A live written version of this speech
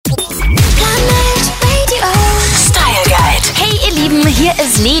Hier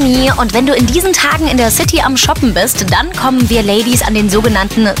ist Leni und wenn du in diesen Tagen in der City am Shoppen bist, dann kommen wir Ladies an den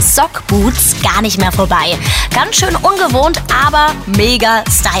sogenannten Sockboots gar nicht mehr vorbei. Ganz schön ungewohnt, aber mega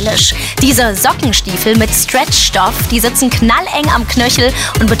stylisch. Diese Sockenstiefel mit Stretchstoff, die sitzen knalleng am Knöchel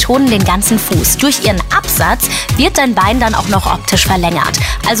und betonen den ganzen Fuß. Durch ihren Absatz wird dein Bein dann auch noch optisch verlängert.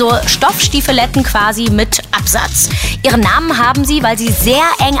 Also Stoffstiefeletten quasi mit Absatz. Ihren Namen haben sie, weil sie sehr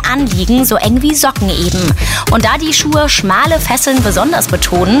eng anliegen, so eng wie Socken eben. Und da die Schuhe schmale Fesseln besonders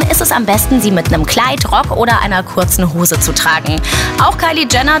betonen, ist es am besten, sie mit einem Kleid, Rock oder einer kurzen Hose zu tragen. Auch Kylie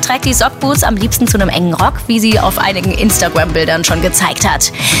Jenner trägt die Sockboots am liebsten zu einem engen Rock, wie sie auf einigen Instagram-Bildern schon gezeigt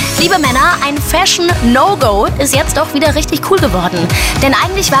hat. Liebe Männer, ein Fashion-No-Go ist jetzt doch wieder richtig cool geworden. Denn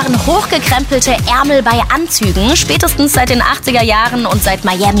eigentlich waren hochgekrempelte Ärmel bei Anzügen spätestens seit den 80er Jahren und seit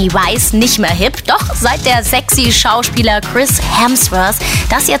Miami Vice nicht mehr hip. Doch seit der sexy Schauspieler Chris Hemsworth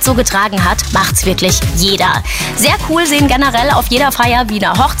das jetzt so getragen hat, macht's wirklich jeder. Sehr cool sehen generell auf jeder Feier wie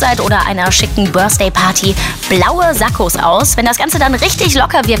einer Hochzeit oder einer schicken Birthday-Party blaue Sakkos aus. Wenn das Ganze dann richtig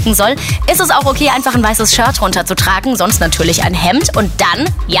locker wirken soll, ist es auch okay, einfach ein weißes Shirt drunter zu tragen, sonst natürlich ein Hemd und dann,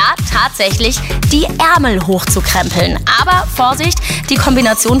 ja, tatsächlich die Ärmel hochzukrempeln. Aber Vorsicht, die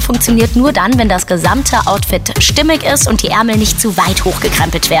Kombination funktioniert nur dann, wenn das gesamte Outfit stimmig ist und die Ärmel nicht zu weit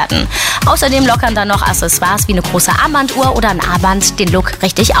hochgekrempelt werden. Außerdem lockern dann noch Accessoires wie eine große Armbanduhr oder ein Armband den Look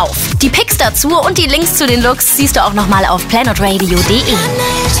richtig auf. Die Pics dazu und die Links zu den Looks siehst du auch nochmal auf planetradio.de.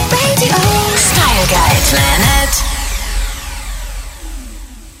 Styleguide. Planet